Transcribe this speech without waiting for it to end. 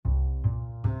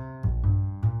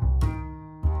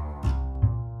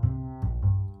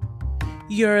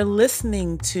You're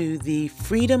listening to the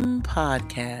Freedom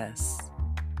Podcast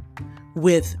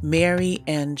with Mary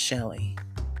and Shelley.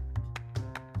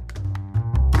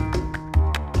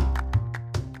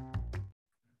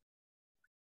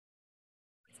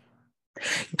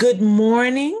 Good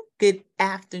morning, good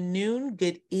afternoon,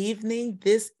 good evening.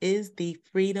 This is the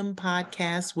Freedom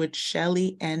Podcast with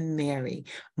Shelley and Mary.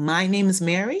 My name is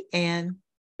Mary and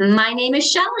my name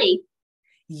is Shelley.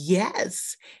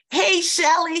 Yes. Hey,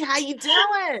 Shelley, how you doing?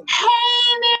 Hey,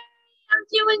 Mary, I'm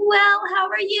doing well. How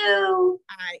are you?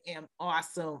 I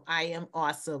am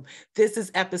awesome. This is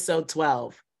episode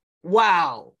 12.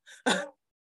 Wow. Whoa.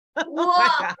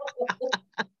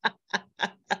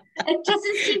 It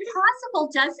doesn't seem possible,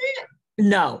 does it?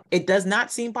 No, it does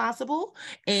not seem possible.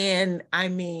 And I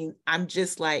mean, I'm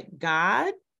just like,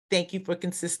 God, thank you for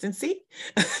consistency.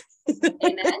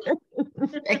 Amen.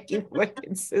 Thank you for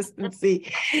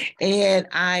consistency. And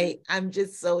I'm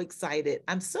just so excited.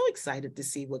 I'm so excited to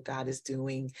see what God is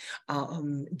doing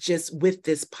just with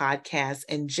this podcast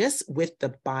and just with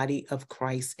the body of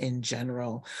Christ in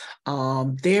general.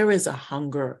 There is a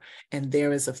hunger and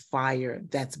there is a fire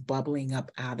that's bubbling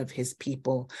up out of his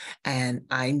people. And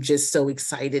I'm just so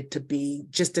excited to be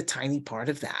just a tiny part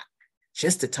of that.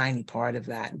 Just a tiny part of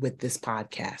that with this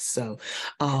podcast. So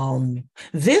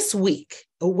this week,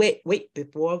 wait,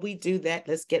 before we do that,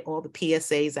 let's get all the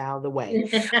PSAs out of the way.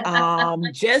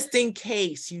 Just in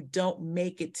case you don't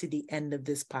make it to the end of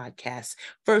this podcast.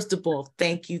 First of all,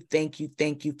 thank you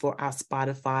for our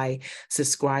Spotify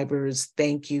subscribers.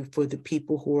 Thank you for the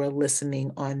people who are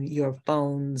listening on your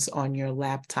phones, on your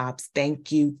laptops.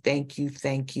 Thank you.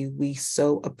 We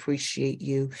so appreciate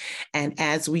you. And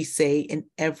as we say in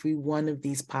every one of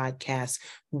these podcasts,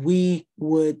 we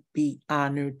would be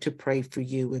honored to pray for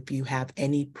you if you have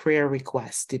any prayer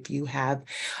requests, if you have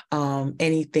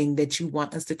anything that you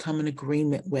want us to come in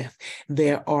agreement with.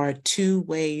 There are two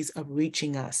ways of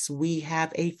reaching us. We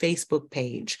have a Facebook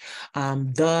page,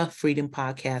 The Freedom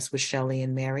Podcast with Shelley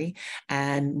and Mary,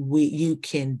 and you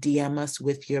can DM us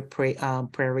with your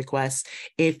prayer requests.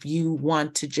 If you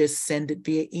want to just send it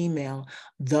via email,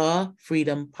 The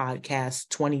Freedom Podcast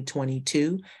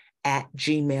 2022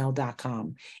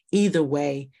 @gmail.com. Either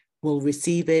way, we'll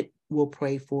receive it. We'll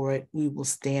pray for it. We will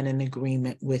stand in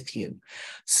agreement with you.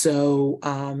 So,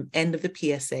 end of the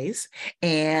PSAs.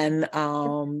 And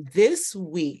this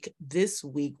week,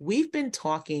 we've been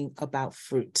talking about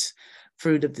fruit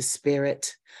of the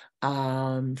Spirit,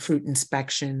 fruit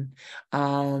inspection.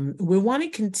 We want to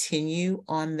continue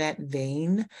on that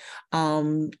vein.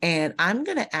 And I'm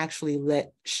going to actually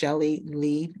let Shelley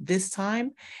lead this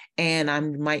time. And I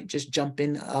might just jump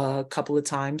in a couple of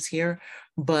times here.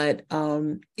 But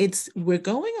we're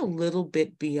going a little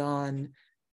bit beyond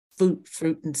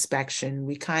fruit inspection.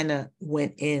 We kind of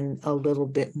went in a little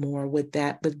bit more with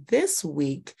that. But this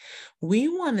week, we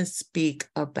want to speak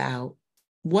about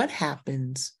what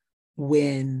happens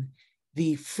when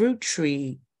the fruit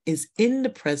tree is in the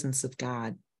presence of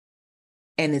God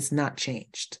and it's not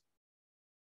changed.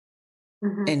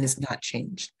 Mm-hmm. And it's not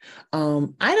changed. I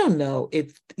don't know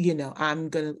if, I'm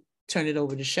going to turn it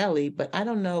over to Shelley, but I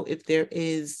don't know if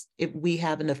we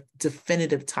have a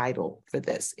definitive title for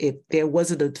this. If there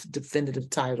wasn't a definitive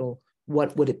title,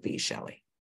 what would it be, Shelley?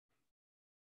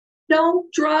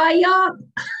 Don't dry up.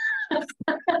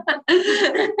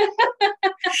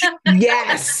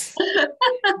 Yes.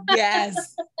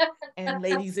 And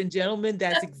ladies and gentlemen,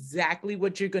 that's exactly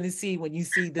what you're going to see when you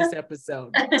see this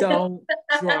episode. Don't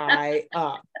dry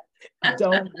up.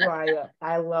 Don't dry up.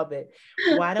 I love it.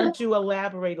 Why don't you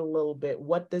elaborate a little bit?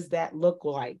 What does that look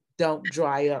like? Don't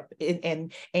dry up.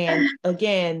 And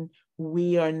again,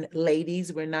 we are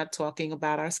ladies. We're not talking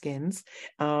about our skins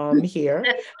here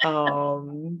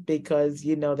because,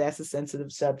 that's a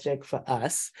sensitive subject for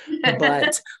us.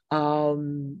 But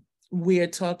we're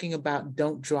talking about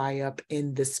don't dry up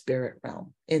in the spirit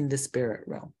realm,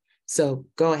 So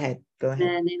go ahead.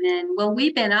 Amen. Well,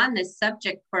 we've been on this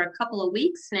subject for a couple of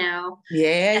weeks now.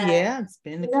 Yeah. It's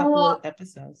been a couple of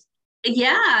episodes.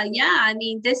 Yeah. I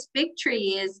mean, this big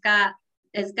tree has got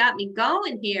me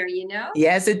going here,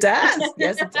 Yes, it does.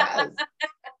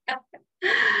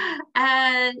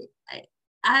 And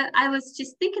I was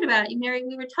just thinking about it, Mary.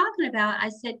 We were talking about, I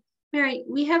said, Mary,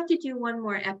 we have to do one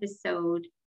more episode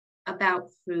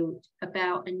about fruit,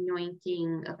 about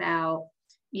anointing, about,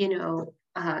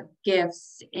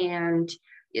 gifts and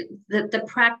the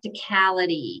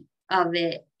practicality of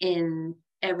it in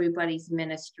everybody's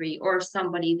ministry or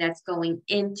somebody that's going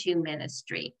into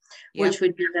ministry, which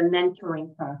would be the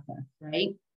mentoring process,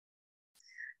 right?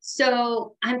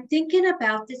 So I'm thinking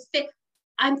about this.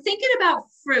 I'm thinking about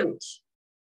fruit.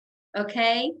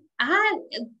 Okay. I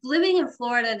living in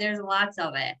Florida, there's lots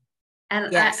of it.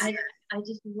 And Yes. I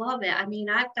just love it. I mean,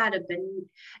 I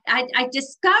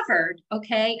discovered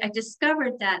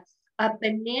that a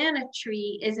banana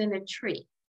tree isn't a tree.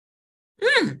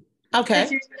 Okay. Because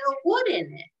there's no wood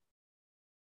in it.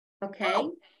 Okay.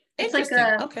 Oh, it's like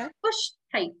interesting. a Okay. bush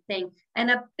type thing. And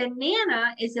a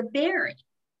banana is a berry.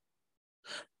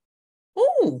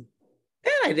 Ooh,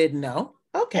 that I didn't know.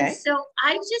 And Okay. so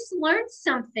I just learned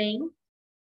something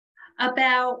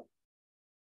about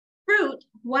fruit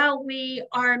while we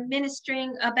are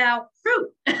ministering about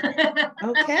fruit.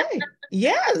 Okay.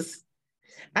 Yes.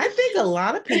 I think a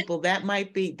lot of people that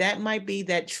might be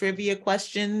that trivia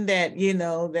question that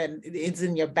that it's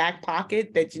in your back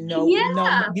pocket that Yeah. no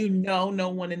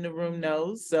one in the room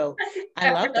knows. So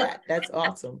I love that. That's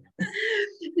awesome.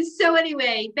 So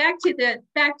anyway, back to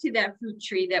that fruit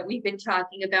tree that we've been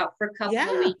talking about for a couple of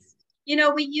Yeah. weeks.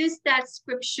 We used that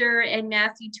scripture in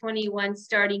Matthew 21,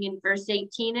 starting in verse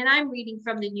 18, and I'm reading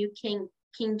from the New King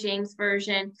James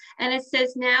Version, and it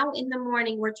says, "Now in the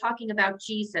morning," we're talking about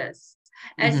Jesus,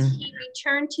 as he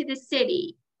returned to the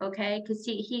city, okay, because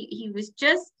he was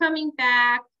just coming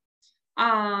back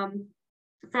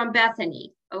from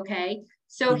Bethany, okay,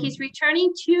 so he's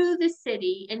returning to the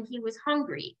city, and he was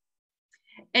hungry.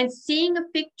 And seeing a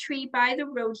fig tree by the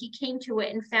road, he came to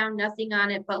it and found nothing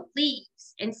on it but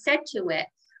leaves, and said to it,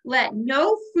 "Let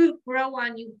no fruit grow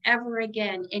on you ever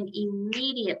again." And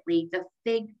immediately the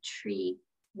fig tree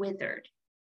withered.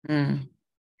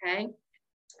 Okay.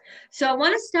 So I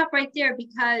want to stop right there,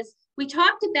 because we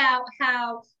talked about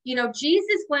how,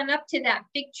 Jesus went up to that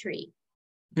fig tree.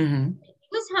 He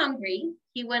was hungry.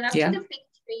 He went up to the fig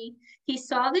tree. He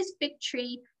saw this fig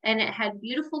tree, and it had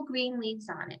beautiful green leaves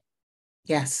on it.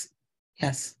 Yes.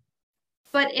 Yes.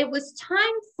 But it was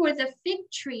time for the fig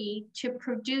tree to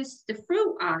produce the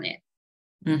fruit on it.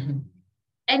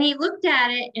 And he looked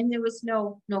at it, and there was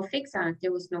no figs on it.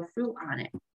 There was no fruit on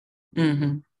it.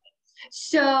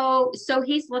 So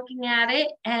he's looking at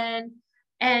it, and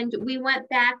we went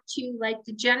back to like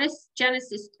the Genesis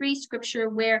 3 scripture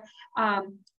where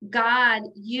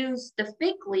God used the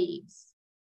fig leaves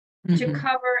to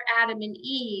cover Adam and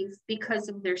Eve because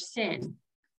of their sin.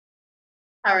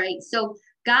 All right. So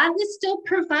God was still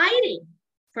providing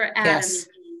for Adam and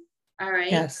Eve. All right.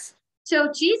 Yes.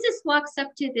 So Jesus walks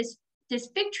up to this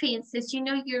fig tree and says,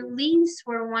 "Your leaves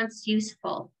were once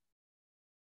useful,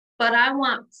 but I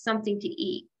want something to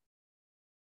eat.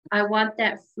 I want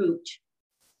that fruit,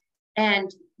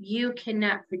 and you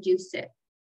cannot produce it."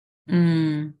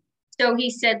 So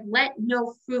he said, "Let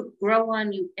no fruit grow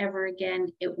on you ever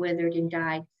again." It withered and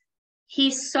died. He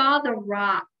saw the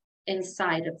rot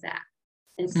inside of that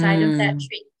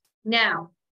tree.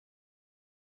 Now,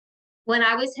 when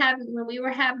we were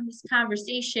having this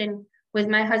conversation with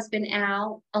my husband,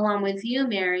 Al, along with you,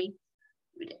 Mary,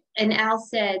 and Al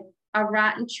said, "A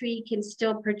rotten tree can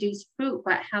still produce fruit,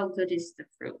 but how good is the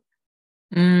fruit?"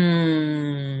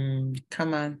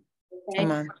 Come on. Okay?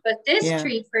 Come on. But this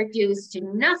tree produced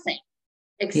nothing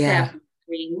except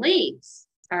green leaves.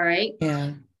 All right.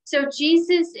 Yeah. So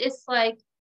Jesus is like,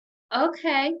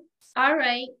 "Okay, all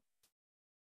right.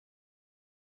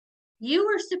 You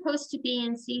were supposed to be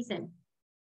in season.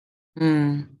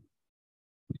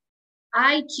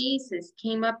 I, Jesus,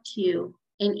 came up to you,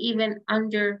 and even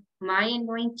under my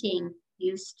anointing,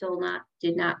 you still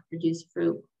did not produce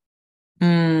fruit."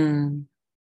 The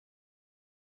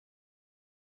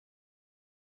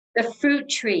fruit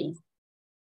tree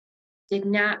did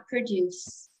not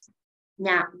produce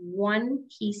not one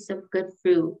piece of good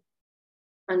fruit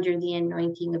under the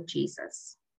anointing of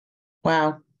Jesus.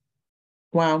 Wow.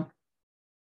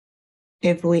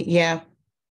 If we,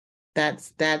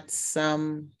 that's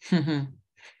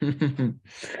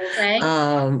Okay.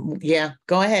 Yeah,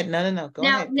 go ahead. No. Go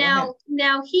ahead. Now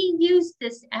he used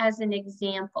this as an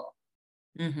example.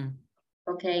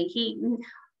 Okay.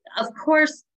 Of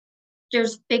course,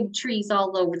 there's fig trees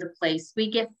all over the place. We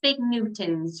get fig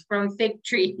Newtons from fig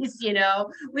trees,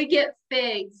 we get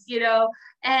figs,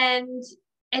 and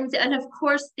of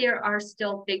course there are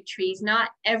still fig trees.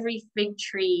 Not every fig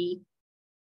tree,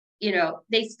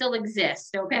 they still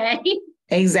exist. Okay.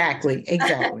 Exactly.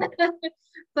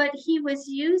 But he was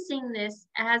using this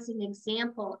as an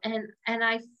example, and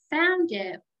I found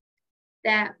it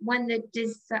that when the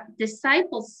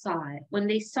disciples saw it, when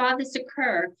they saw this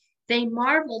occur, they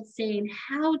marveled, saying,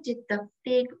 "How did the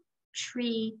fig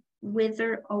tree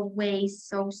wither away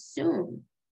so soon?"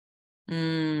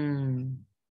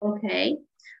 Okay.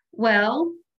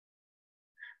 Well,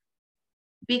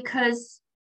 because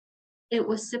it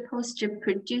was supposed to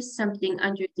produce something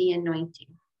under the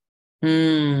anointing.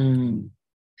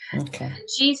 Okay.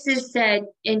 Jesus said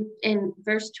in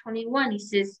verse 21, he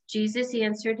says, Jesus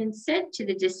answered and said to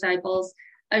the disciples,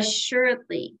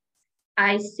 assuredly,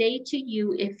 I say to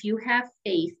you, if you have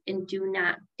faith and do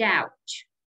not doubt,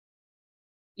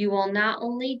 you will not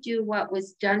only do what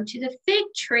was done to the fig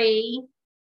tree,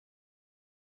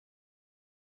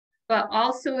 but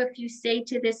also if you say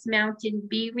to this mountain,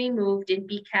 be removed and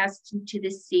be cast into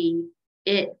the sea,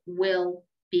 it will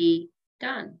be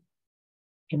done.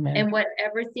 Amen. And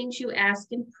whatever things you ask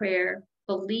in prayer,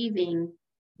 believing,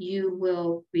 you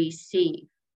will receive.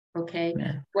 Okay?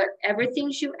 Amen. Whatever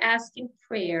things you ask in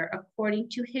prayer, according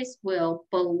to his will,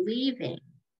 believing,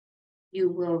 you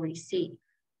will receive.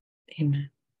 Amen.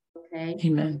 Okay?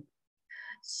 Amen.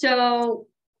 So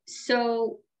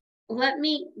let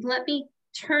me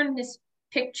turn this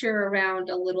picture around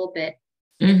a little bit,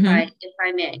 if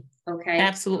I may. Okay?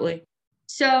 Absolutely.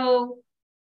 So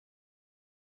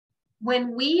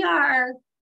when we are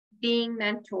being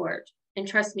mentored, and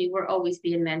trust me, we're always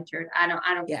being mentored. I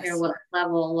don't Yes. care what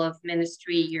level of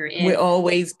ministry you're in. We're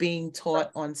always being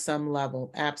taught on some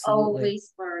level. Absolutely.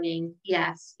 Always learning.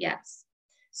 Yes, yes.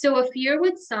 So if you're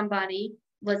with somebody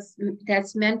that's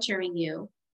mentoring you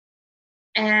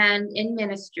and in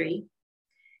ministry,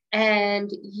 and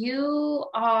you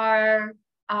are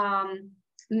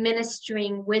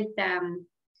ministering with them,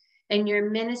 and you're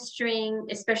ministering,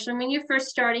 especially when you're first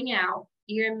starting out,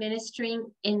 you're ministering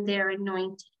in their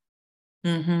anointing.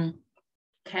 Mm-hmm.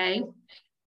 Okay.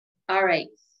 All right.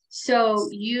 So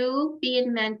you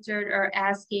being mentored or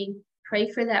asking, pray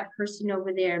for that person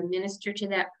over there, minister to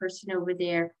that person over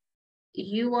there.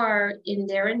 You are in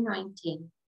their anointing.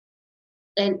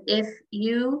 And if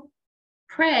you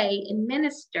pray and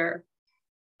minister,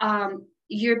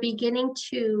 you're beginning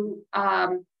to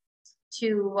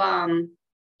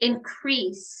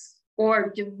increase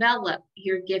or develop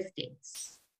your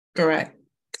giftings. Correct.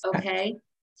 Okay.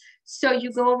 So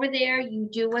you go over there, you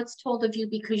do what's told of you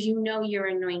because you know you're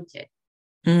anointed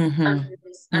under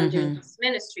this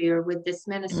ministry or with this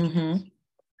ministry. Mm-hmm.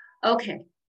 Okay.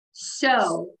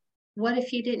 So what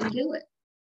if you didn't do it?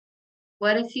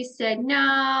 What if you said,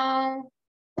 no,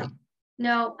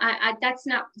 that's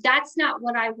not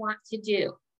what I want to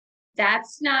do.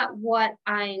 That's not what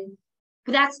I'm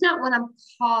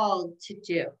called to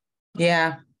do.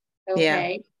 Yeah.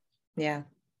 Okay. Yeah.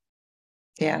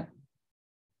 Yeah.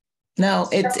 No,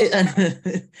 that's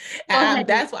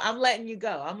what I'm letting you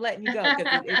go. I'm letting you go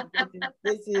because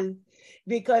this is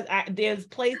because there's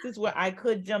places where I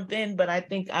could jump in, but I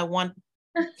think I want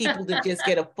people to just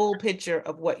get a full picture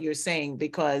of what you're saying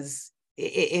because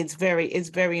it's very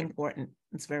important.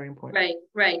 It's very important.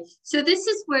 Right. So this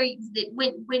is where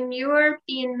when you're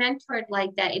being mentored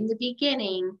like that in the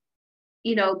beginning,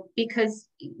 because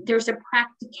there's a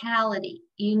practicality.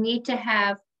 You need to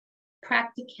have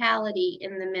practicality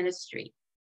in the ministry.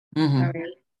 Mm-hmm. All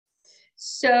right.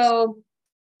 So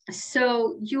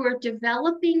you are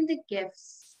developing the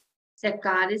gifts that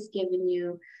God has given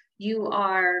you. You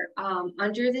are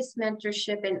under this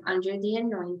mentorship and under the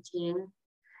anointing.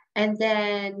 And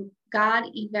then God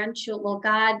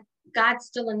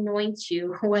still anoints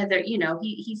you, whether,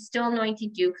 he still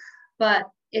anointed you, but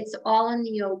it's all in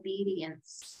the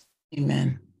obedience.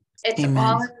 Amen. It's Amen.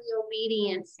 all in the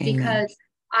obedience. Amen. Because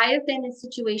I have been in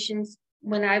situations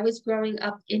when I was growing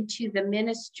up into the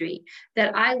ministry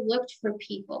that I looked for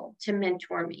people to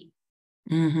mentor me.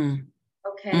 Mm-hmm.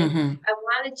 Okay. Mm-hmm. I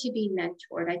wanted to be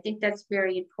mentored. I think that's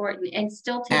very important. And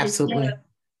still to Absolutely. this day,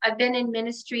 I've been in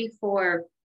ministry for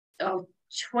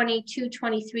 22,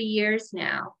 23 years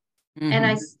now. Mm-hmm. And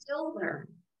I still learn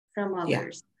from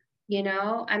others.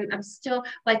 Yeah. I'm still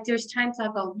like, there's times I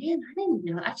go, man, I didn't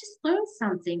know. I just learned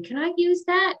something. Can I use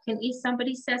that?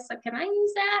 Somebody says, can I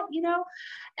use that?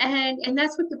 And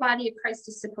that's what the body of Christ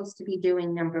is supposed to be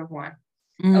doing. Number one.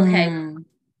 Okay.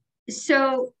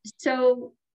 So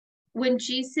when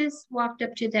Jesus walked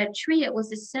up to that tree, it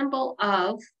was a symbol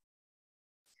of,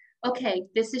 okay,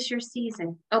 this is your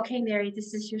season. Okay, Mary,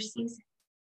 this is your season.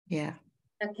 Yeah.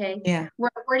 Okay. Yeah.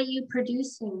 What are you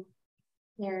producing,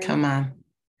 Mary? Come on.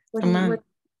 Okay.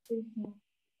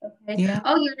 Yeah.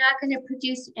 Oh, you're not going to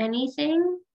produce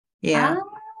anything? Yeah.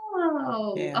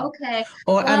 Oh, yeah. Okay.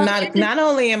 Or I'm not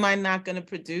only am I not going to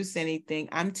produce anything,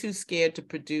 I'm too scared to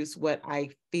produce what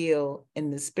I feel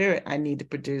in the spirit I need to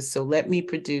produce. So let me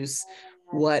produce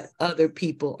what other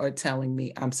people are telling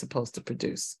me I'm supposed to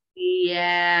produce.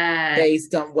 Yeah.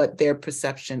 Based on what their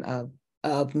perception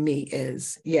of me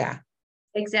is. Yeah.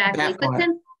 Exactly. But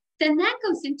then that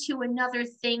goes into another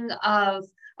thing of,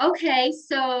 okay,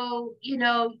 so,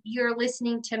 you're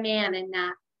listening to man and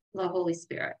not the Holy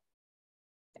Spirit.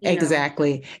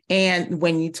 Exactly. And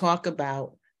when you talk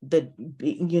about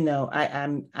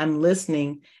I'm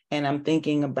listening and I'm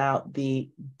thinking about the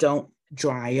don't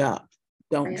dry up.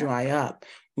 Don't dry up.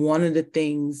 One of the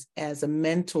things as a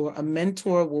mentor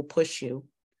will push you.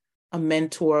 A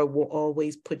mentor will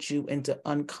always put you into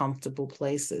uncomfortable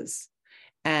places.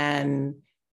 And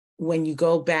when you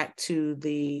go back to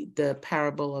the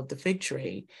parable of the fig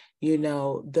tree,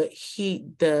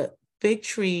 the fig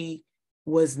tree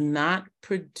was not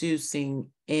producing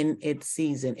in its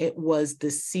season. It was the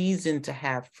season to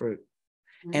have fruit.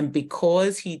 Mm-hmm. And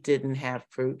because he didn't have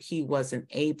fruit, he wasn't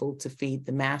able to feed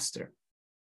the master.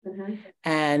 Mm-hmm.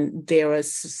 And there are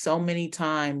so many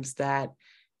times that,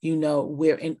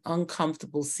 we're in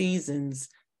uncomfortable seasons,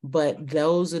 but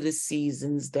those are the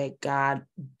seasons that God,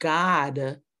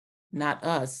 not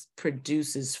us,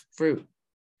 produces fruit.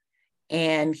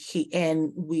 And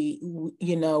we're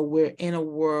in a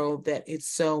world that it's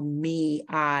so me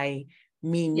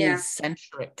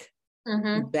centric,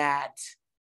 mm-hmm. that,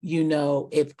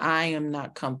 if I am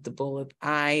not comfortable, if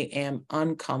I am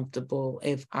uncomfortable,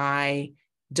 if I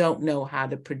don't know how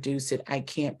to produce it, I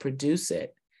can't produce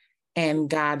it. And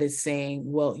God is saying,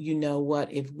 well, you know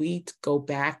what? If we go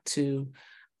back to,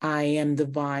 I am the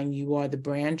vine, you are the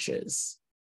branches.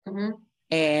 Mm-hmm.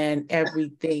 And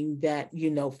everything that,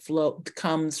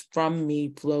 comes from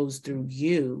me flows through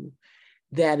you,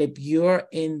 that if you're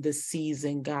in the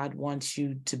season God wants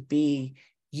you to be,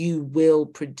 you will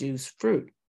produce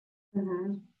fruit.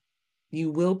 Mm-hmm.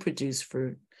 You will produce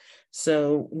fruit.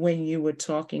 So when you were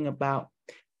talking about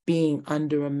being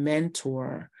under a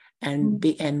mentor and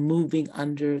moving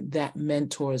under that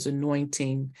mentor's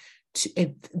anointing,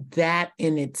 that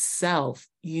in itself,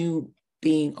 you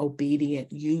being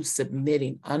obedient, you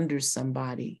submitting under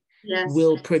somebody,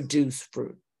 will produce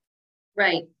fruit.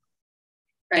 Right.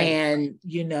 And,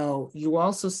 you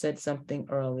also said something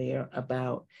earlier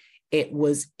about it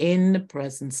was in the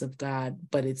presence of God,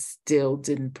 but it still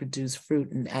didn't produce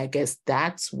fruit. And I guess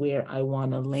that's where I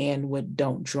want to land with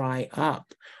don't dry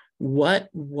up. What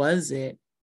was it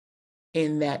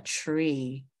in that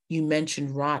tree? You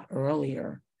mentioned rot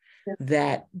earlier,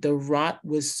 that the rot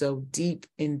was so deep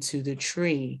into the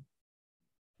tree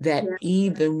that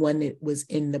even when it was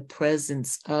in the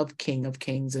presence of King of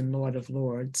Kings and Lord of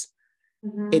Lords,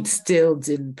 it still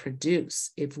didn't produce.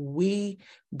 If we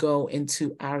go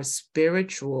into our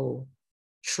spiritual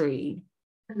tree,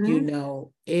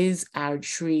 is our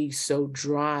tree so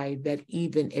dry that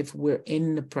even if we're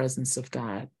in the presence of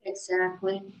God,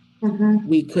 exactly,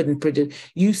 we couldn't produce?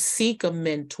 You seek a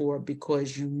mentor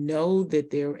because you know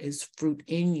that there is fruit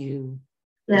in you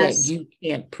that you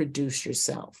can't produce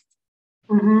yourself.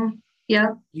 Mm-hmm.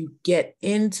 Yeah. You get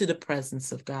into the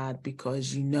presence of God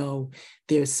because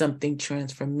there's something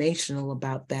transformational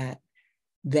about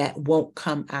that won't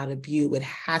come out of you. It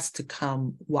has to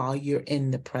come while you're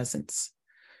in the presence.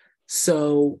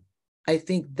 So I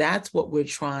think that's what we're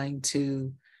trying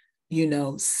to,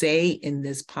 say in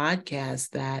this podcast,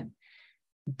 that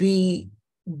be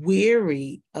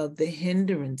weary of the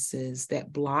hindrances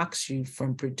that blocks you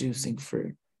from producing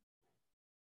fruit.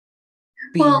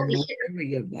 Be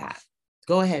weary of that.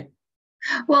 Go ahead.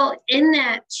 Well, in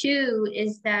that too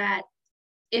is that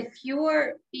if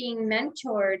you're being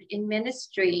mentored in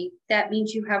ministry, that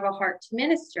means you have a heart to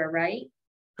minister, right?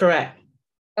 Correct.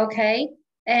 Okay.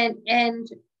 And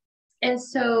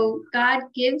so God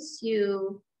gives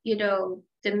you,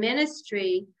 the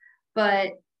ministry,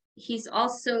 but he's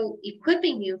also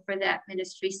equipping you for that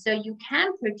ministry so you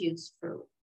can produce fruit.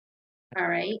 All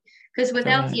right. Because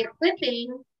without the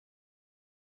equipping,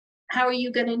 how are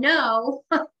you going to know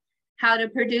how to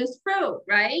produce fruit,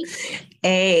 right?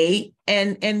 A,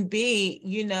 and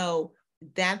B,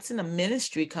 that's in a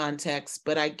ministry context,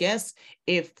 but I guess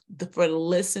for the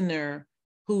listener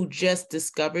who just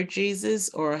discovered Jesus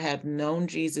or have known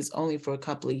Jesus only for a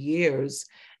couple of years,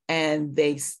 and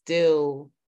they still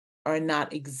are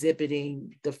not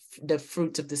exhibiting the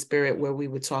fruits of the Spirit, where we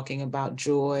were talking about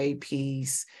joy,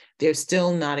 peace, they're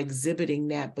still not exhibiting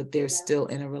that, but they're still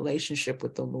in a relationship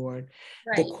with the Lord.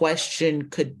 Right. The question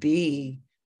could be,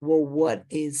 well, what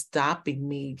is stopping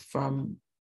me from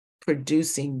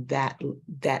producing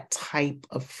that type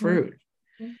of fruit?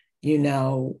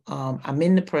 Mm-hmm. I'm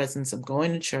in the presence, I'm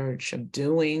going to church, I'm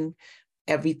doing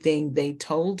everything they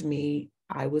told me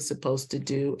I was supposed to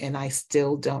do, and I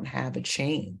still don't have a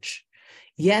change.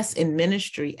 Yes, in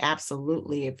ministry,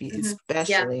 absolutely.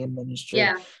 Especially in ministry,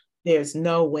 there's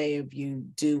no way of you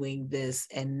doing this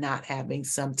and not having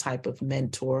some type of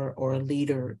mentor or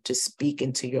leader to speak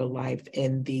into your life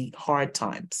in the hard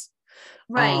times.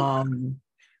 Right.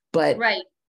 But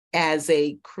as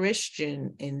a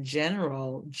Christian in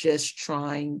general, just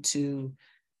trying to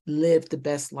live the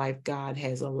best life God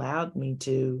has allowed me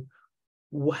to,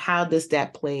 how does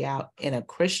that play out in a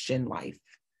Christian life?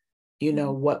 You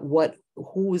know,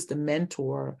 who is the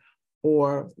mentor,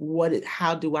 or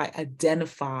how do I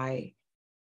identify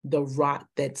the rot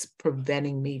that's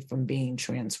preventing me from being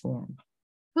transformed?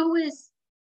 Who is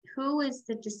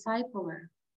the discipler?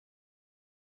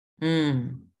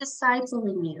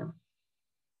 Discipling you.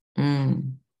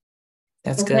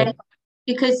 That's good.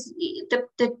 Because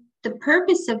the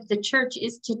purpose of the church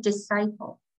is to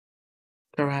disciple.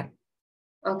 Correct.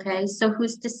 Okay, so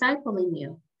who's discipling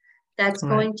you? That's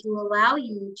Correct. going to allow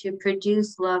you to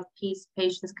produce love, peace,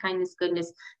 patience, kindness,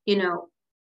 goodness, you know,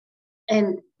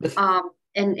 and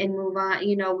move on,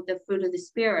 you know, the fruit of the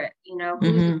Spirit, you know,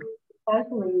 who's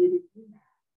discipling you to do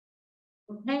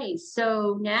that? Okay,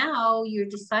 so now you're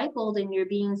discipled and you're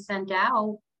being sent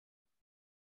out.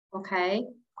 Okay,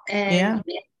 and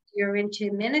you're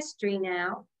into ministry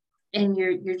now, and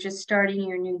you're just starting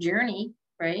your new journey,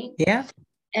 right? Yeah.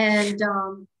 And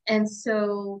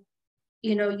so,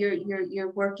 you know,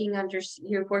 you're working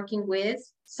with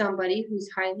somebody who's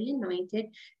highly anointed.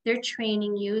 They're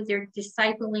training you, they're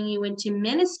discipling you into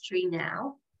ministry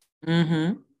now.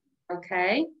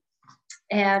 Okay,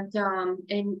 and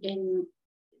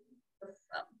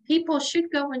people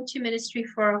should go into ministry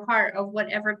for a heart of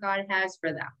whatever God has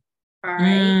for them. All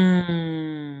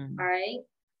right. All right.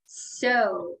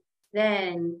 So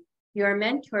then your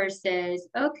mentor says,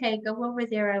 okay, go over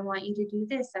there. I want you to do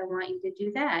this. I want you to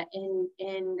do that.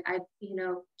 And I, you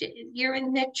know, you're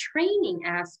in the training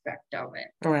aspect of it.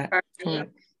 Correct. Right?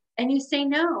 Correct. And you say,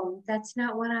 no, that's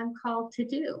not what I'm called to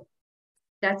do.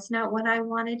 That's not what I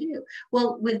want to do.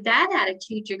 Well, with that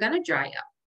attitude, you're going to dry up.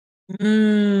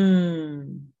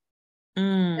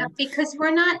 Because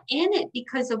we're not in it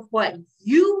because of what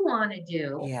you want to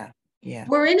do. Yeah.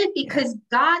 We're in it because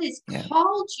God has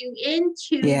called you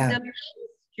into the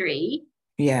ministry.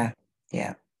 Yeah.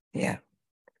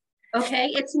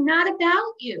 Okay, it's not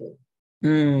about you.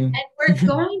 And we're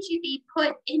going to be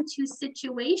put into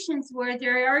situations where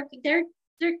you're not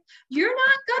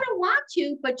going to want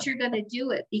to, but you're going to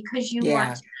do it because you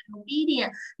want to be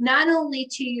obedient, not only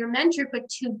to your mentor, but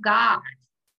to God.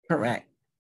 Correct.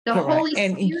 The Holy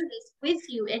Spirit is with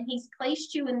you, and he's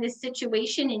placed you in this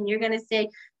situation, and you're going to say,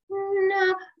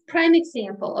 no. Prime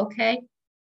example, okay?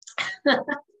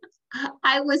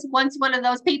 I was once one of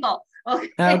those people.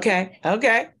 Okay.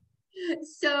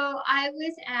 So I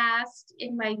was asked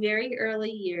in my very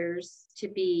early years to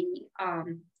be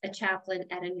a chaplain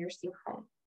at a nursing home.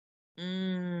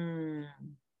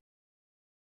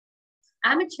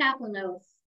 I'm a chaplain of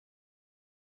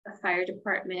a fire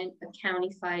department, a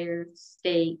county fire,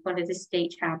 state, one of the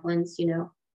state chaplains, you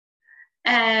know.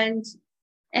 And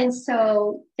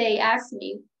so they asked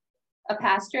me, a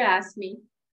pastor asked me,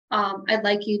 I'd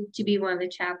like you to be one of the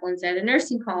chaplains at a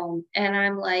nursing home. And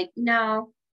I'm like,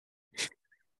 no.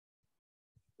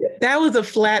 That was a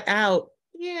flat out,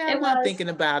 I'm not thinking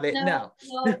about it. No.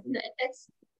 It's,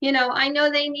 you know, I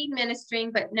know they need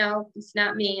ministering, but no, it's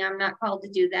not me. I'm not called to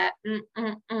do that.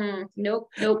 Nope.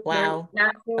 Wow.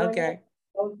 Not doing it.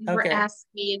 Don't ever ask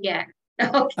me again.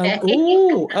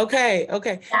 Okay.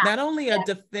 Okay. Not only a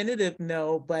definitive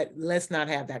no, but let's not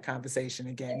have that conversation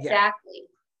again.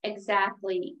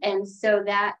 Exactly. And so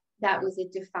that was a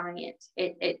defiant.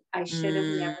 I should have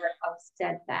never have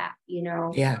said that, you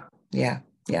know. Yeah.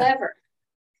 However,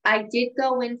 I did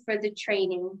go in for the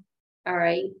training, all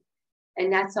right,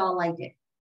 and that's all I did.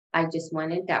 I just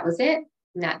went in. That was it.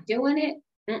 Not doing it.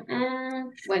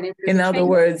 Went in. In other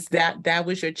words, that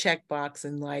was your checkbox,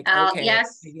 and like, okay,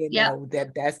 yes, you know,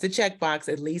 that's the checkbox.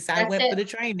 At least I went for the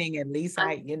training. At least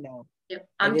you know,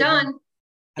 I'm done.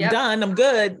 I'm done. I'm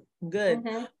good.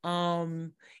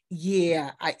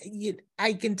 Yeah,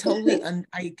 I can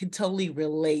totally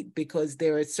relate, because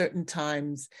there are certain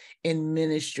times in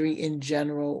ministry in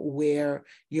general where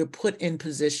you're put in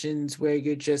positions where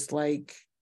you're just like,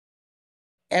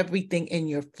 everything in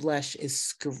your flesh is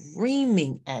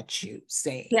screaming at you,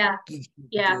 saying, you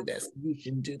should do this, you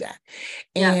shouldn't do that.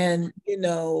 And, you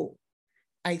know,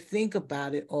 I think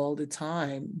about it all the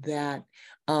time that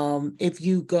if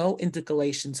you go into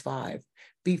Galatians 5,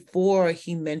 before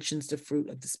he mentions the fruit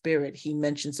of the Spirit, he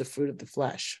mentions the fruit of the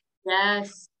flesh.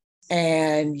 Yes.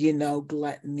 And, you know,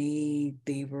 gluttony,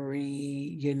 thievery,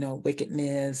 you know,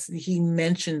 wickedness. He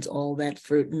mentions all that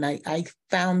fruit. And I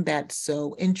found that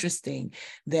so interesting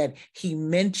that he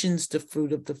mentions the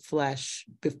fruit of the flesh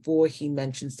before he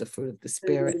mentions the fruit of the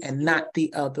Spirit, and not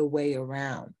the other way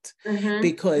around,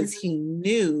 because he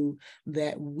knew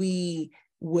that we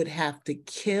would have to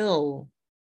kill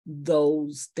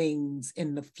those things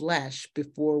in the flesh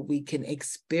before we can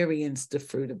experience the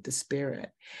fruit of the Spirit.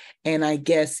 And I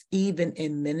guess even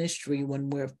in ministry, when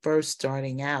we're first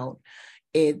starting out,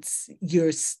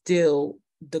 you're still,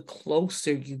 the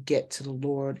closer you get to the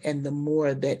Lord and the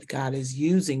more that God is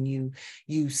using you,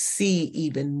 you see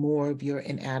even more of your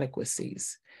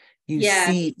inadequacies. You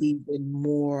see even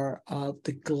more of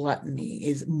the gluttony.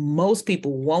 Is most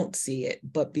people won't see it,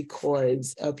 but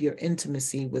because of your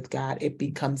intimacy with God, it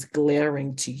becomes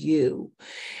glaring to you.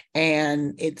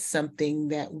 And it's something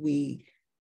that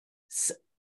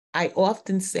I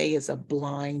often say is a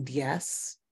blind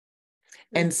yes.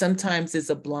 And sometimes it's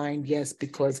a blind yes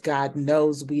because God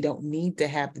knows we don't need to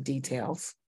have the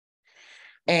details.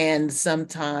 And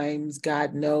sometimes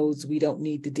God knows we don't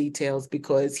need the details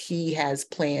because he has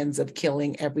plans of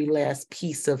killing every last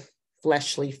piece of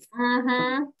fleshly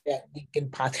food that we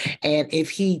can possibly. And if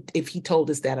he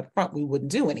told us that up front, we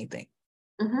wouldn't do anything.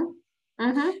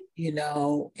 You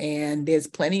know, and there's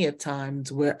plenty of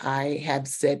times where I have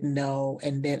said no,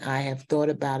 and then I have thought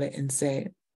about it and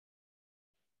said,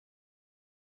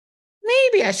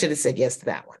 maybe I should have said yes to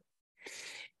that one.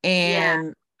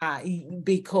 And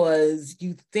because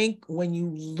you think when you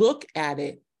look at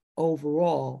it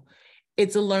overall,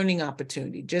 it's a learning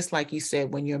opportunity. Just like you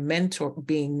said, when you're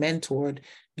being mentored,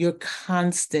 you're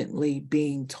constantly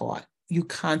being taught. You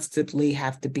constantly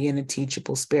have to be in a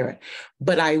teachable spirit.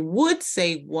 But I would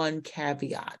say one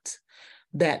caveat,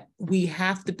 that we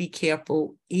have to be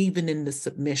careful, even in the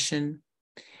submission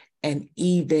and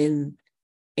even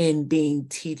in being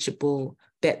teachable,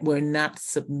 that we're not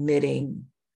submitting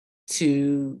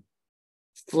to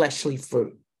fleshly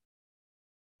fruit.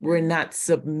 We're not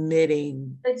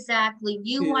submitting. Exactly.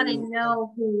 You want to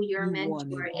know who your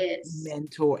mentor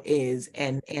is.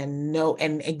 And know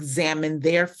and examine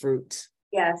their fruit.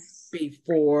 Yes.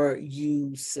 Before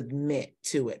you submit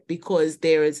to it. Because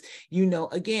there is, you know,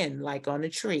 again, like on a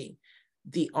tree,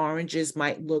 the oranges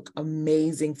might look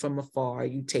amazing from afar.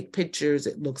 You take pictures,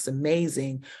 it looks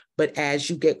amazing. But as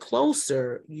you get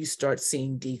closer, you start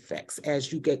seeing defects.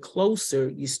 As you get closer,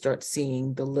 you start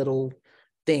seeing the little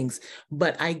things.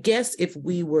 But I guess if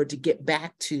we were to get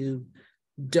back to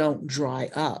don't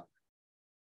dry up,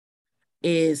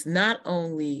 is not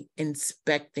only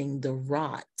inspecting the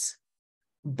rot,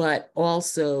 but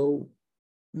also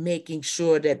making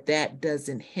sure that that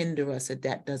doesn't hinder us,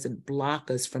 that doesn't block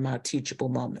us from our teachable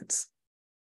moments.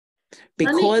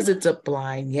 Because it's a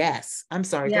blind yes. I'm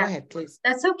sorry, go ahead, please.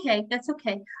 That's okay. That's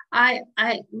okay.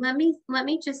 Let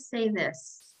me just say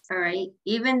this. All right.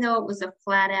 Even though it was a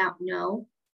flat out no,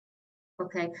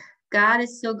 okay. God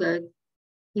is so good.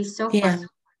 He's so funny.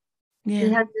 Yeah. He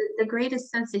has the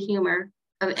greatest sense of humor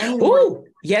of anyone. Oh,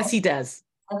 yes, he does.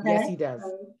 Okay. Yes, he does.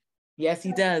 Yes,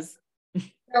 he does.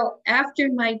 So after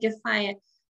my defiant,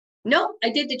 nope, I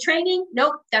did the training.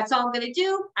 Nope, that's all I'm going to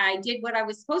do. I did what I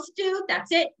was supposed to do.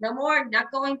 That's it. No more,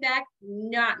 not going back.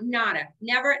 Nada.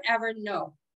 Never, ever,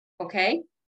 no. Okay?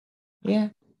 Yeah.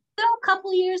 So a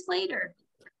couple years later,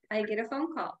 I get a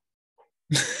phone call.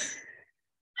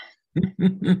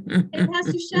 Hey,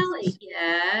 Pastor Shelley.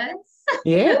 Yes.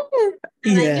 Yeah.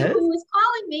 And I knew who was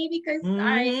calling me because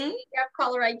I have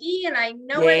caller ID and I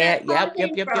know where that call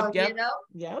came from, you know?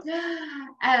 Yep.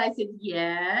 And I said,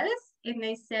 yes. And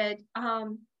they said,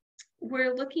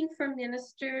 we're looking for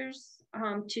ministers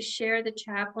to share the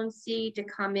chaplaincy, to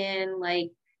come in,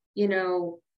 like, you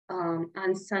know,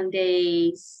 on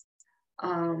Sundays,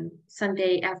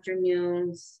 Sunday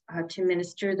afternoons, to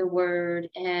minister the word.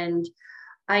 And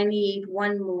I need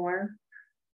one more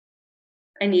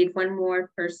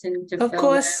person to fill it. Of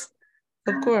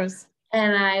course.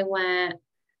 And I went,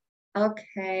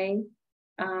 okay.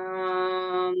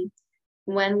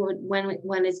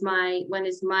 When is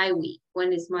my week?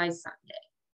 When is my Sunday?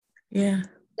 Yeah.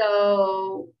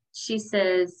 So she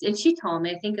says, and she told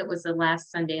me, I think it was the last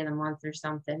Sunday of the month or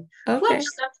something. Okay. Which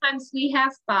sometimes we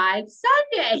have 5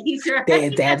 Sundays,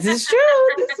 right? That is true.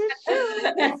 This is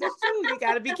true. This is true. You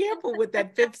got to be careful with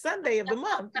that 5th Sunday of the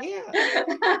month. Yeah.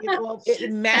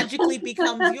 It magically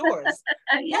becomes yours.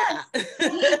 Yeah.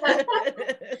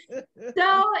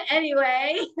 So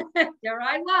anyway, there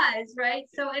I was, right?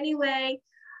 So anyway,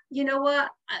 you know what?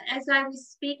 As I was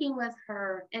speaking with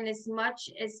her, and as much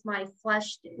as my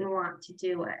flesh didn't want to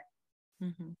do it,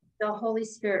 the Holy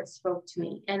Spirit spoke to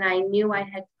me, and I knew I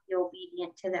had to be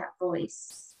obedient to that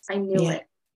voice. I knew it.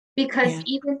 Because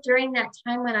even during that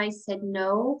time when I said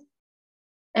no,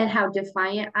 and how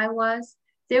defiant I was,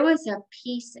 there was a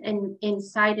peace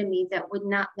inside of me that would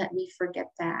not let me forget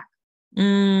that.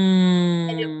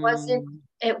 And it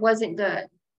wasn't good.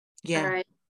 Yeah. All right.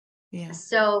 Yeah.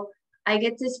 So I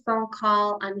get this phone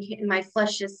call, my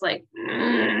flesh is like,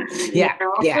 Yeah,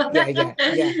 yeah, yeah, yeah,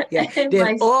 yeah, yeah. and There's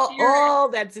my spirit. all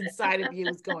that's inside of you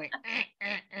is going,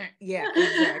 yeah,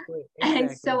 exactly, And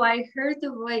exactly. so I heard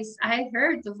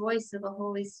the voice of the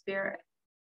Holy Spirit.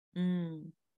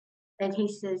 Mm. And he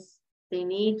says, they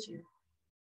need you,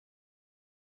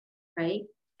 right?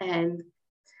 And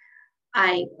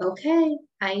I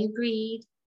agreed.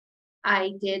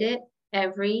 I did it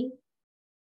every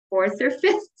fourth or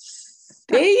fifth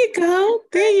There Sunday. you go.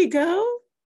 There you go.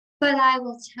 But I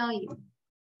will tell you,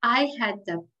 I had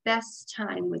the best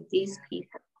time with these Yeah,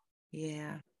 people.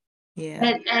 yeah,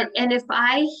 yeah, And if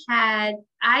I had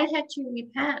to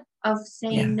repent of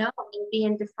saying yeah, no and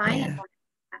being defiant yeah, like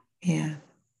that. yeah,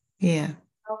 yeah,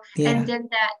 And yeah. then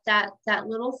that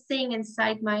little thing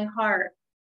inside my heart,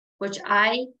 which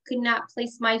I could not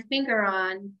place my finger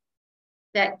on,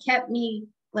 that kept me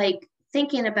like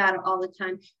thinking about it all the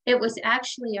time. It was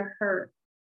actually a hurt.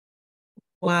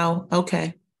 Wow.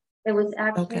 Okay. It was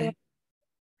actually, Okay.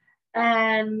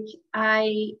 and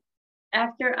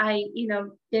after I,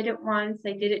 did it once,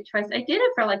 I did it twice. I did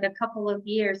it for like a couple of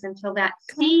years until that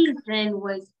Okay. season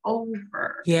was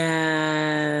over.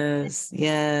 Yes,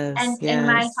 yes, And yes.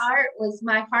 my heart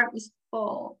was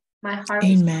full. My heart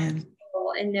was Amen.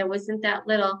 full, and there wasn't that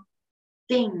little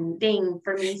ding ding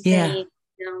for me Yeah. saying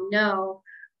no.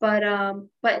 But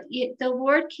the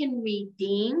Lord can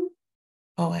redeem.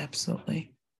 Oh,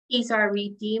 absolutely. He's our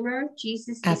redeemer.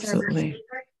 Jesus is our Absolutely.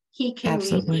 redeemer. He can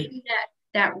Absolutely. redeem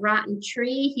that rotten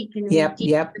tree. He can Yep, redeem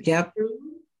yep, the yep, fruit.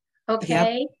 yep.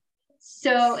 Okay.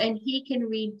 So, and he can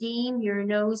redeem your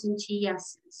no's into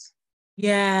yeses.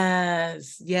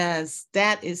 Yes, yes.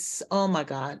 That is, oh my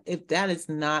God. If that is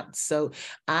not so,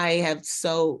 I have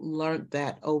so learned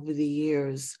that over the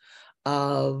years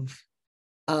of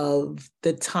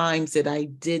the times that I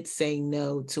did say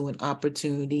no to an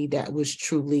opportunity that was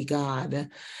truly God.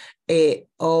 It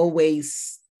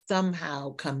always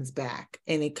somehow comes back,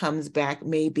 and it comes back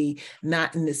maybe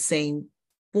not in the same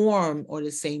form or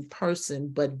the same person,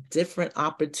 but different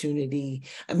opportunity.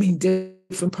 I mean,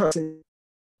 different person,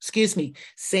 excuse me,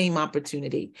 same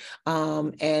opportunity.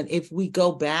 And if we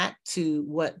go back to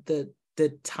what the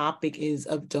topic is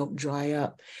of don't dry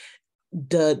up,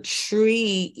 the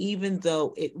tree, even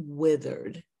though it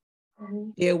withered,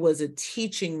 there was a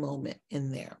teaching moment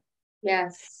in there.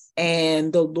 Yes.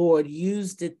 And the Lord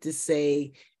used it to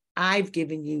say, I've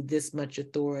given you this much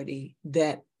authority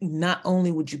that not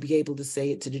only would you be able to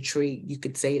say it to the tree, you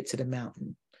could say it to the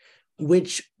mountain,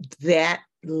 which that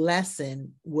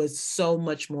lesson was so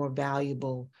much more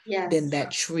valuable than Yes.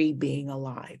 that tree being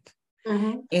alive.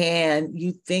 Mm-hmm. And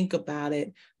you think about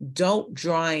it, don't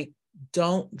dry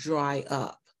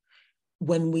up.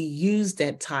 When we use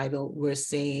that title, we're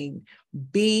saying,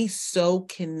 be so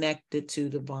connected to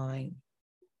the vine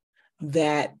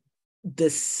that the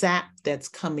sap that's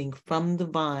coming from the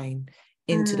vine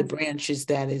into the branches,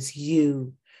 that is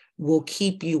you, will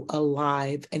keep you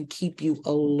alive and keep you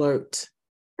alert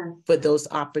for those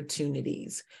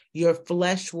opportunities. Your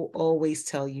flesh will always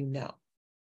tell you no.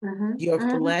 Mm-hmm. Your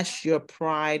Mm-hmm. flesh, your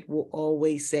pride will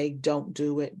always say, don't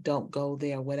do it, don't go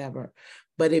there, whatever.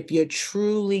 But if you're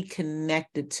truly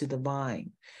connected to the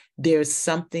vine, there's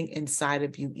something inside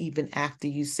of you, even after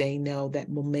you say no, that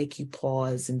will make you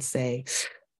pause and say,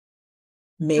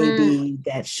 maybe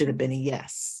that should have been a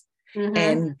yes. Mm-hmm.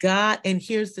 And God, and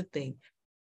here's the thing,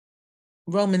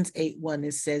 Romans 8:1,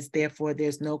 it says, therefore,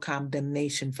 there's no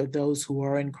condemnation for those who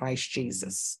are in Christ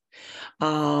Jesus.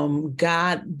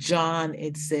 John,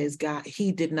 it says, God,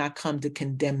 he did not come to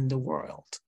condemn the world.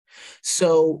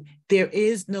 So there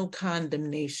is no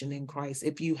condemnation in Christ.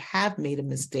 If you have made a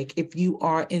mistake, if you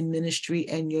are in ministry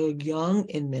and you're young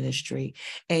in ministry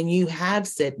and you have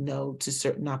said no to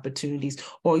certain opportunities,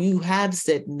 or you have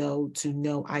said no to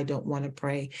no, I don't want to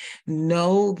pray,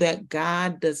 know that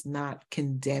God does not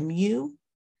condemn you.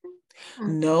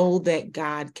 Know that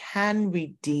God can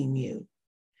redeem you.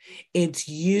 It's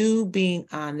you being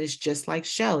honest, just like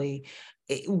Shelley.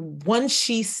 Once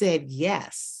she said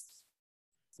yes,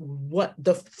 what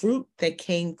the fruit that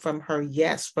came from her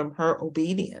yes, from her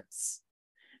obedience,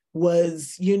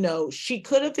 was, she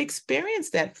could have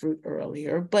experienced that fruit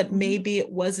earlier, but maybe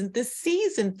it wasn't the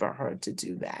season for her to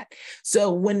do that.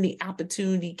 So when the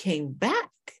opportunity came back,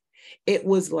 it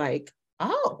was like,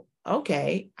 oh,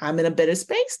 okay, I'm in a better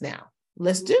space now.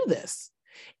 Let's do this.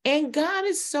 And God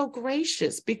is so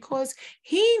gracious because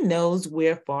he knows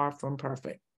we're far from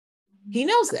perfect. He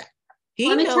knows that. Let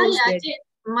He me tell you, knows that.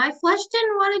 my flesh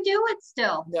didn't want to do it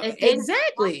still. No, It didn't.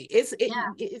 exactly.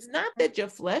 Yeah. It's not that your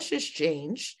flesh has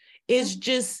changed. It's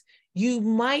just you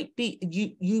might be,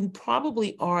 you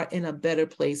probably are in a better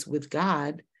place with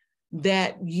God,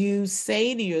 that you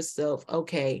say to yourself,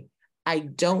 okay, I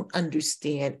don't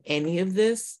understand any of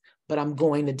this, but I'm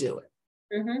going to do it.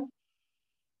 Mm-hmm.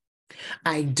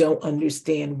 I don't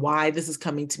understand why this is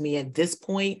coming to me at this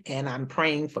point, and I'm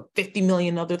praying for 50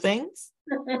 million other things,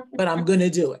 but I'm going to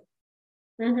do it.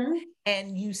 Mm-hmm.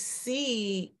 And you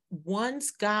see,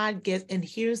 once God gets, and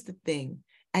here's the thing,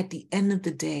 at the end of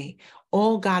the day,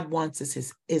 all God wants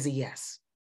is a yes.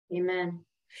 Amen.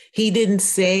 He didn't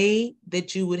say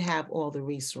that you would have all the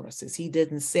resources. He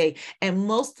didn't say, and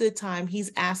most of the time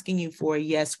he's asking you for a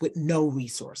yes with no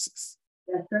resources.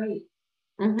 That's right.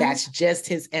 Mm-hmm. That's just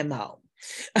his MO.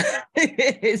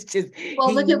 It's just,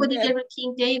 well, look at what he did with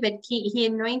King David.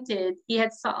 He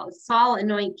had Saul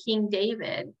anoint King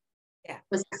David. Yeah.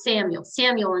 Was Samuel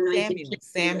anointed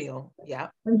Samuel, yeah.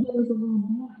 When he was a little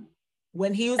boy.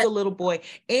 When he was a little boy,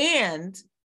 and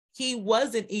he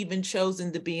wasn't even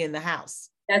chosen to be in the house.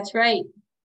 That's right.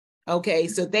 Okay,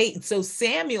 so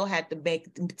Samuel had to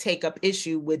take up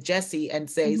issue with Jesse and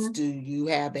say, mm-hmm. Do you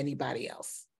have anybody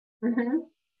else? Mm-hmm.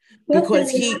 Because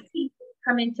he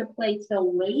come into play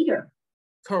till later.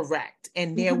 Correct.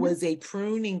 And there mm-hmm. was a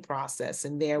pruning process,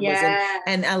 and there was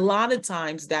and a lot of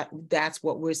times that's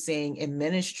what we're saying in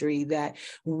ministry, that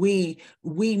we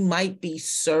might be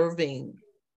serving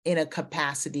in a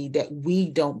capacity that we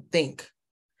don't think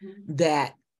mm-hmm.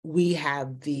 that we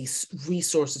have these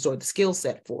resources or the skill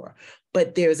set for,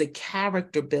 but there's a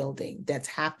character building that's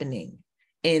happening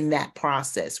in that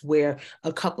process, where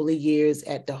a couple of years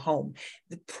at the home,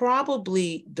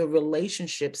 probably the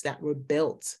relationships that were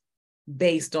built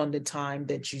based on the time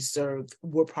that you served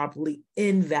were probably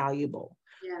invaluable.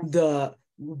 Yes. The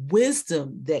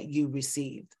wisdom that you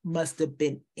received must have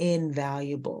been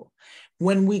invaluable.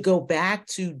 When we go back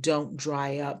to don't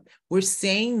dry up, we're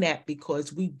saying that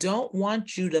because we don't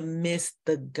want you to miss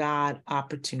the God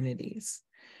opportunities.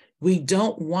 We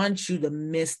don't want you to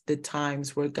miss the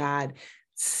times where God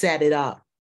set it up,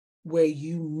 where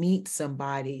you meet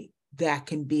somebody that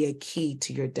can be a key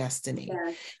to your destiny.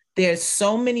 Yes. There's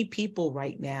so many people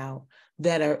right now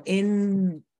that are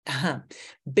in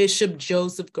Bishop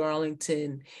Joseph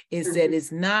Garlington said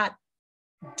it's not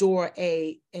door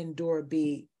A and door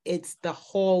B, it's the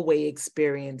hallway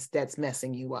experience that's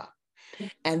messing you up.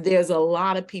 And there's a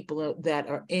lot of people that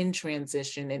are in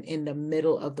transition and in the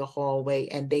middle of the hallway,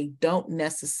 and they don't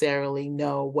necessarily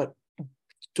know what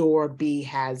door B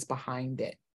has behind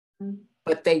it. Mm-hmm.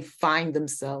 But they find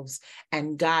themselves,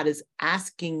 and God is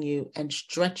asking you and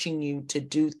stretching you to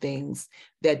do things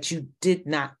that you did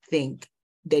not think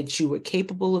that you were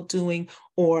capable of doing,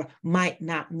 or might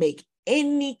not make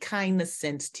any kind of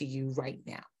sense to you right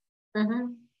now.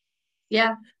 Mm-hmm.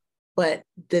 Yeah. But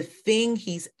the thing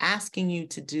he's asking you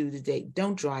to do today,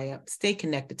 don't dry up, stay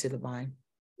connected to the vine.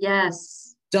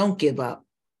 Yes. Don't give up.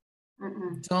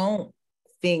 Mm-mm. Don't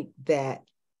think that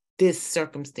this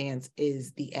circumstance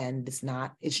is the end. It's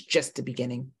not. It's just the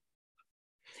beginning.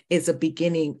 It's a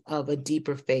beginning of a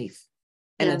deeper faith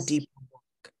and a deeper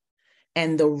walk.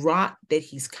 And the rot that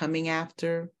he's coming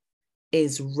after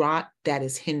is rot that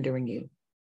is hindering you.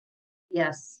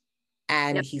 Yes.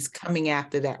 And he's coming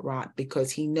after that rot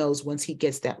because he knows once he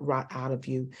gets that rot out of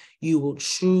you, you will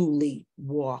truly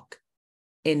walk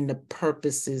in the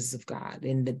purposes of God,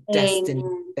 in the destiny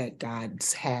that God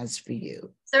has for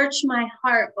you. Search my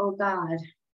heart, oh God.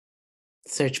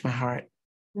 Search my heart.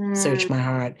 Search my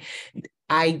heart.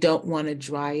 I don't want to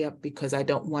dry up because I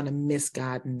don't want to miss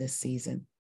God in this season.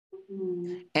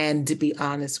 And to be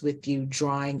honest with you,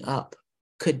 drying up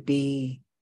could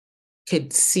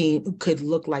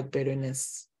look like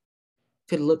bitterness,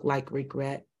 could look like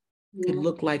regret, could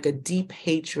look like a deep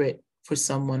hatred for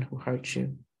someone who hurt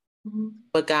you.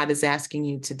 But God is asking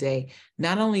you today,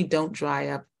 not only don't dry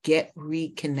up, get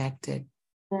reconnected.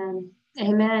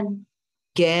 Amen.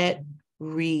 Get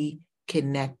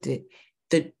reconnected.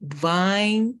 The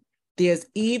vine, there's,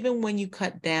 even when you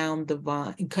cut down the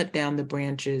vine, cut down the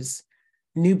branches,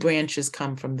 new branches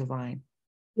come from the vine.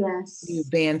 Yes.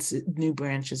 New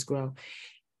branches grow.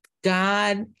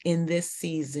 God in this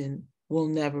season will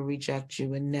never reject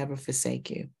you and never forsake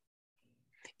you.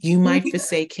 You might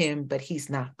forsake him, but he's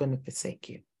not going to forsake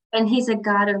you. And he's a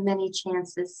God of many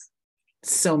chances.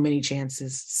 So many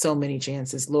chances, so many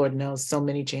chances. Lord knows, so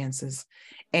many chances.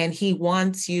 And he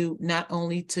wants you not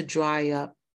only to dry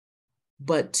up,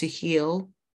 but to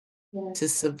heal, to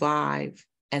survive,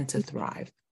 and to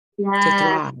thrive. Yes. To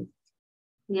thrive.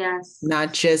 Yes.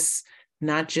 Not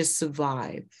just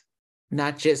survive,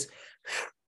 not just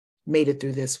made it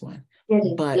through this one,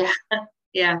 but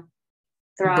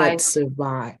Thrive. but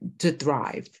survive, to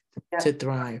thrive, Yeah. to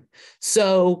thrive.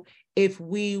 So if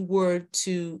we were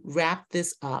to wrap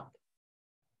this up,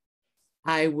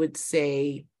 I would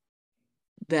say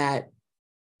that,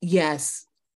 yes,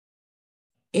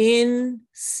 in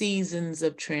seasons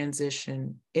of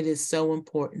transition, it is so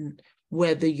important,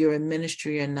 whether you're in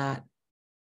ministry or not,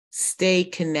 stay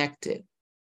connected,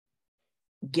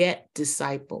 get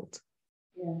discipled.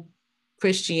 Yeah.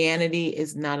 Christianity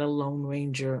is not a Lone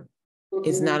Ranger,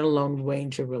 is not a Lone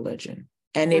Ranger religion.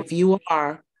 And Mm-hmm. if you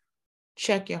are,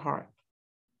 check your heart.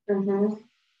 Mm-hmm.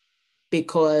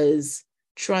 Because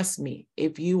trust me,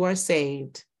 if you are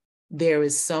saved, there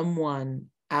is someone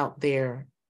out there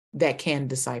that can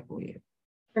disciple you.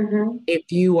 Mm-hmm.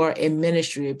 If you are in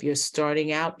ministry, if you're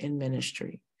starting out in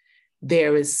ministry,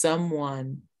 there is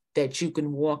someone that you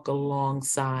can walk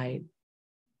alongside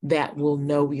that will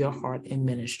know your heart in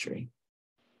ministry.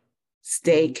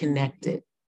 Stay connected.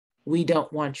 We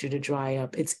don't want you to dry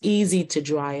up. It's easy to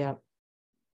dry up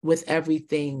with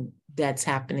everything that's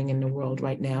happening in the world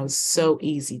right now. It's so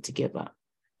easy to give up.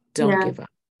 Don't give up.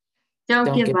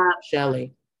 Don't give up.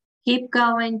 Shelley. Keep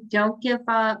going. Don't give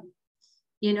up.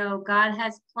 You know, God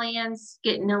has plans.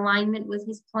 Get in alignment with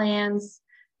his plans.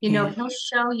 You know, he'll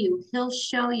show you. He'll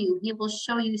show you. He will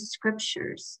show you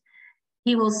scriptures.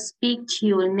 He will speak to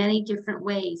you in many different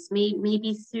ways,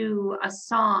 maybe through a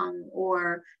song,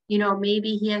 or, you know,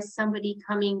 maybe he has somebody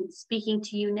coming, speaking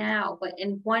to you now, but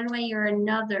in one way or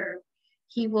another,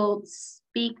 he will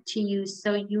speak to you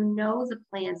so you know the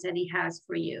plans that he has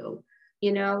for you,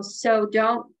 you know, so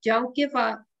don't give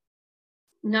up,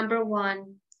 number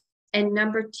one. And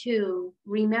number two,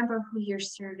 remember who you're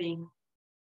serving.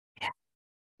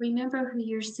 Remember who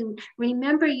you're serving.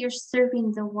 Remember you're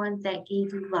serving the one that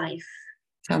gave you life.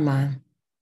 Come on.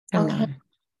 Come on.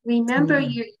 Remember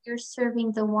you're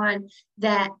serving the one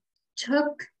that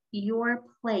took your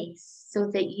place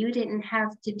so that you didn't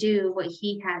have to do what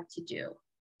he had to do.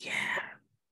 Yeah.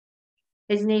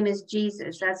 His name is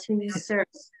Jesus. That's who you serve.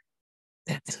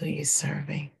 That's who you're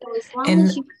serving. So as long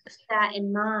as you keep that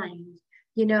in mind,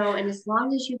 you know, and as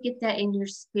long as you get that in your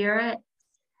spirit,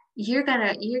 you're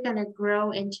gonna grow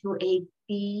into a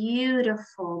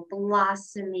beautiful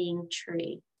blossoming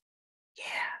tree.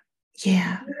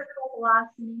 Yeah. Beautiful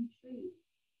blossoming tree.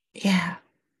 Yeah.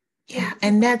 Yeah.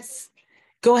 And that's,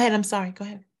 go ahead. I'm sorry. Go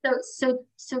ahead. So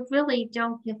really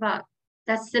don't give up.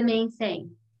 That's the main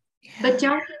thing. Yeah. But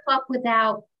don't give up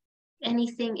without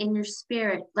anything in your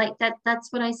spirit. Like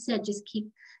that's what I said.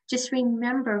 Just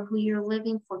remember who you're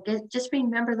living for. Just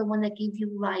remember the one that gave you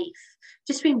life.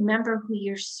 Just remember who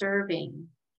you're serving.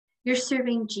 You're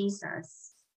serving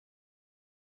Jesus.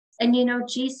 And you know,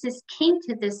 Jesus came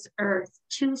to this earth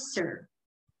to serve.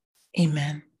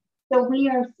 Amen. So we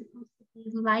are supposed to be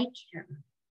like him.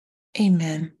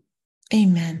 Amen.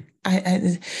 Amen.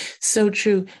 I so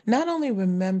true. Not only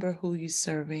remember who you're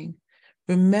serving,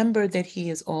 remember that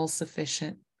he is all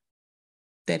sufficient,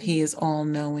 that he is all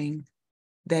knowing,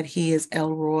 that he is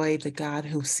El Roy, the God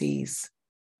who sees.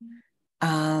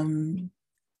 Remember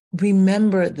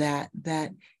that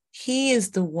he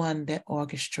is the one that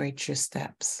orchestrates your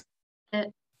steps.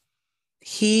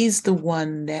 He's the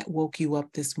one that woke you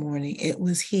up this morning. It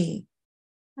was he,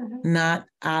 not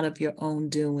out of your own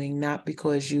doing, not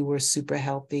because you were super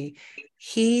healthy.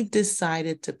 He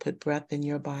decided to put breath in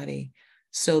your body.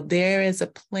 So there is a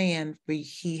plan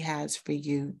he has for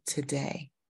you today.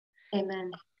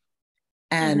 Amen.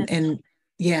 And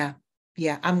yeah,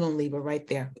 I'm going to leave it right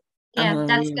there. Yeah,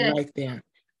 that's good. Right there.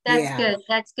 That's good.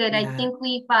 That's good. Yeah. I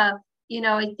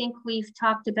think we've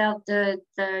talked about the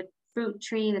fruit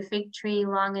tree, the fig tree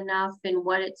long enough, and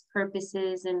what its purpose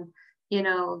is, and you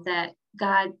know that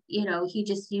God, you know, he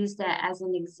just used that as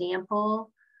an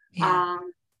example. Yeah.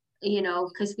 You know,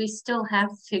 because we still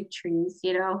have fig trees,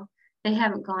 you know, they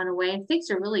haven't gone away. And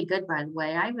figs are really good, by the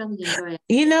way. I really enjoy it.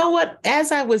 You know what?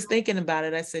 As I was thinking about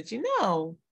it, I said, you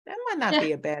know, that might not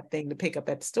be a bad thing to pick up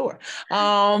at the store.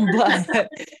 But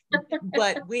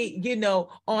we, you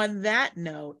know, on that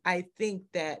note, I think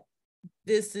that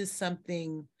this is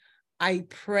something. I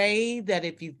pray that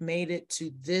if you've made it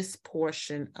to this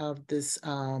portion of this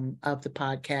of the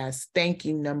podcast, thank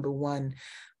you, number one,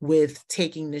 with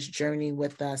taking this journey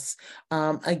with us.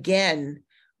 Again,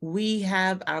 we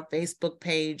have our Facebook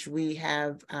page, we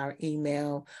have our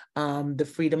email, the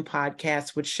Freedom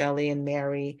Podcast with Shelley and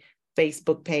Mary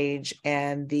Facebook page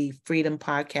and the Freedom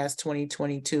Podcast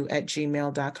 2022 at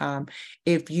gmail.com.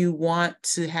 If you want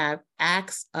to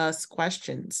ask us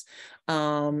questions,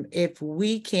 if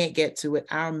we can't get to it,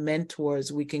 our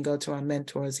mentors, we can go to our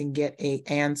mentors and get an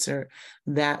answer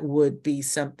that would be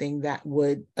something that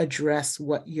would address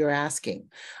what you're asking.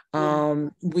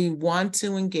 We want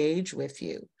to engage with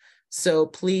you. So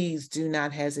please do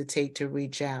not hesitate to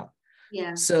reach out.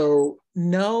 Yeah. So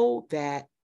know that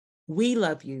we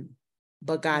love you,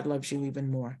 but God loves you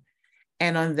even more.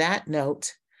 And on that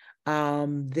note,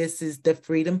 this is the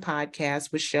Freedom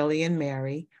Podcast with Shelley and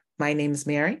Mary. My name is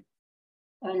Mary.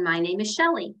 And my name is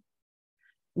Shelley.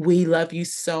 We love you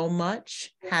so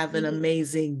much. Have an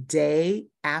amazing day,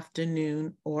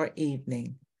 afternoon, or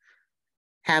evening.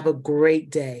 Have a great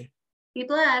day. Be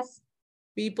blessed.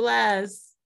 Be blessed.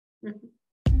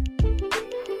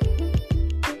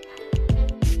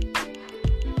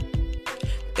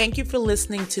 Thank you for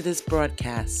listening to this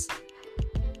broadcast.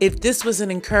 If this was an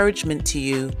encouragement to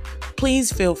you,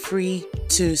 please feel free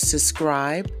to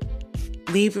subscribe,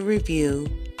 leave a review,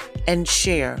 and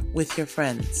share with your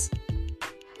friends.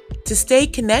 To stay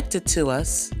connected to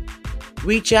us,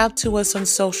 reach out to us on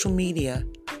social media.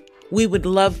 We would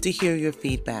love to hear your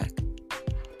feedback.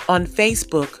 On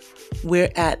Facebook,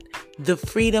 we're at The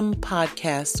Freedom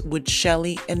Podcast with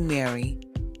Shelley and Mary.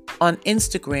 On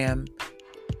Instagram,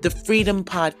 The Freedom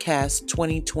Podcast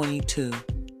 2022.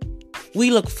 We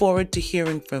look forward to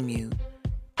hearing from you.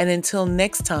 And until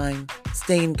next time,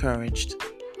 stay encouraged.